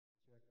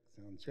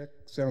Sound check,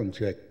 sound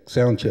check,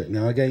 sound check.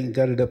 Now I ain't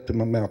got it up to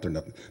my mouth or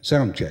nothing.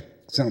 Sound check,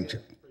 sound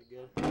check.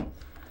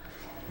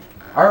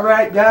 All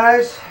right,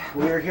 guys,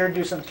 we're here to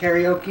do some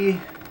karaoke.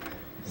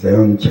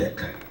 Sound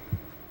check.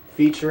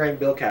 Featuring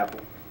Bill Capel.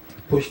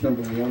 Push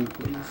number 1,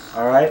 please.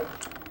 All right.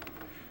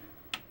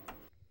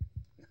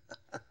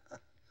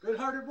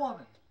 Good-hearted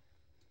woman.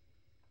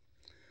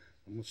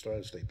 I'm gonna try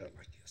to stay about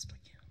like this.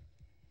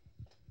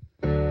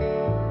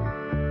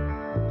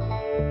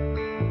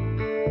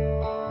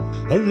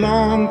 A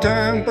long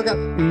time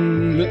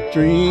forgotten, the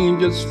dream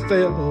just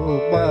fell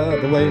by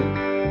the way.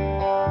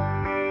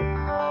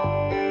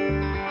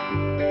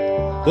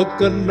 The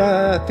good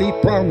life he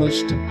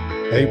promised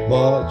ain't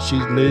what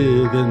she's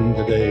living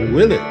today,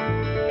 will it?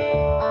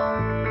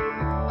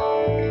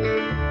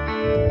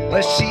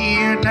 But she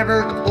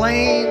never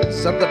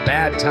complains of the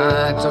bad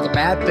times or the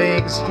bad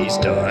things he's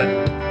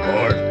done,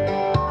 Lord.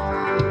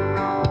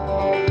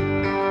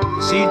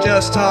 She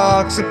just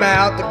talks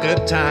about the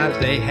good times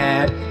they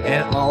had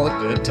and all the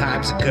good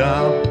times to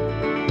come.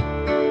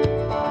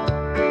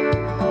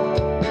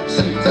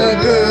 She's a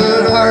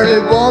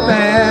good-hearted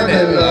woman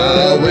in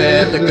love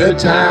with a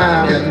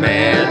good-timing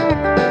man.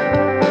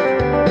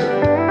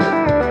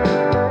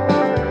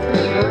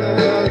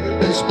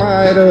 In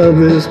spite of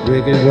his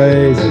wicked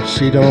ways that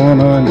she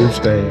don't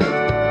understand.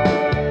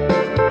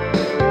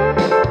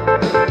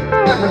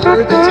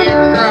 Through the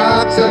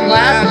teardrops and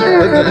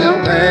laughter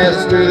that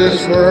pass through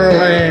this world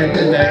hand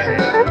in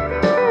hand.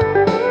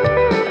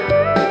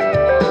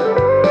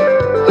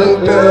 A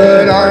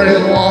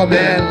good-hearted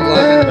woman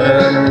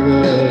loving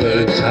her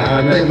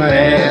good-timing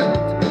man.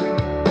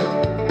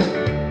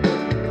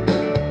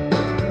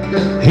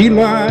 He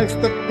likes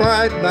the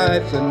bright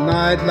lights and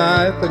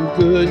nightlife and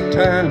good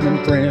time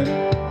and friend.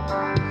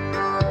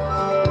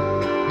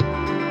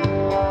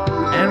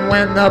 And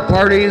when the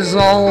party's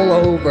all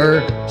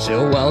over,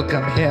 she'll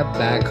welcome him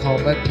back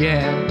home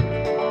again.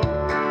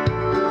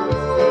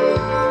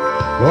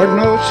 Lord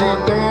knows she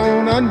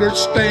don't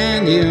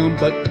understand him,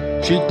 but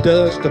she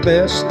does the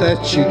best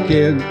that she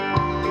can.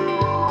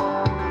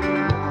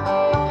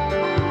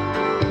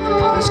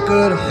 This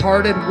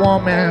good-hearted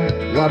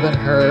woman loving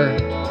her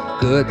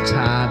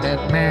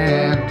good-timing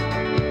man.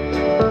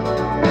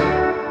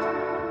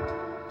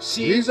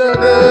 She's a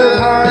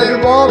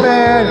good-hearted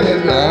woman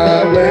in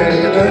love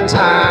with a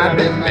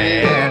good-timing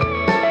man.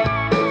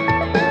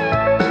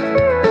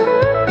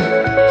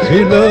 She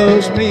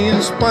loves me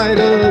in spite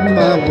of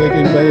my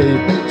wicked ways.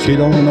 She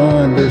don't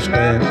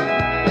understand.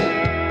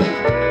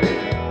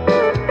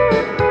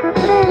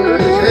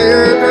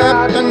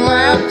 Teardrop and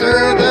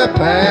laughter that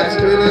pass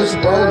through this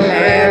world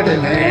hand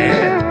in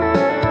hand.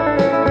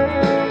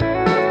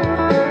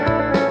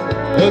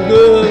 A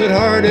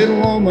good-hearted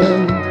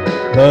woman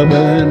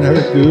loving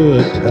her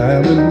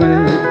good-timing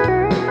man.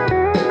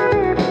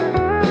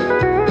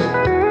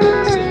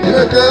 She's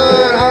a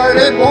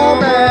good-hearted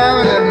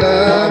woman in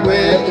love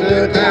with a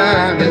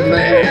good-timing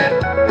man.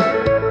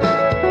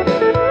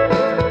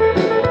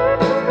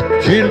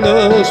 She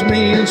loves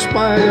me in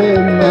spite of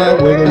my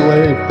wicked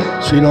ways.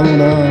 She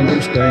don't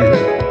understand.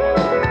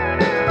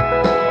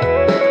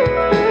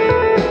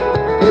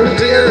 Through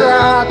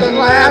teardrop and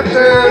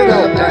laughter,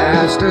 they'll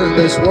pass through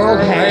this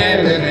world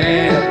hand in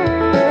hand.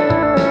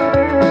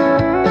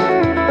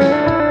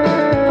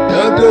 A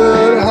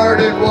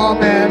good-hearted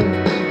woman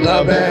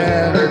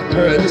loving her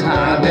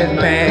good-timing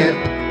man.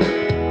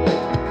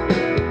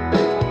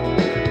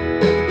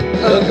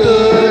 A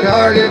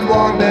good-hearted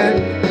woman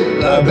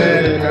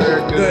loving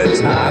her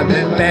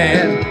good-timing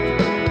man.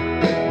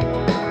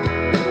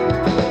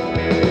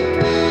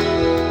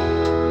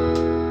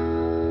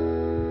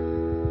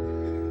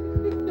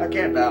 I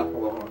can't bow.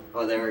 Hold on.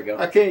 Oh, there we go.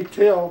 I can't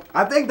tell.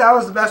 I think that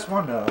was the best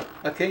one, though.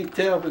 I can't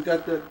tell. We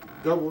got the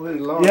double A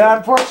long. Yeah,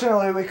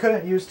 unfortunately, we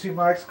couldn't use 2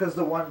 mics because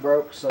the one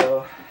broke,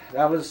 so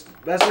that was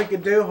the best we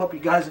could do. Hope you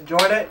guys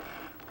enjoyed it,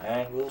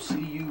 and we'll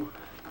see you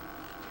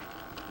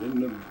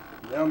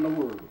Down the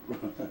world.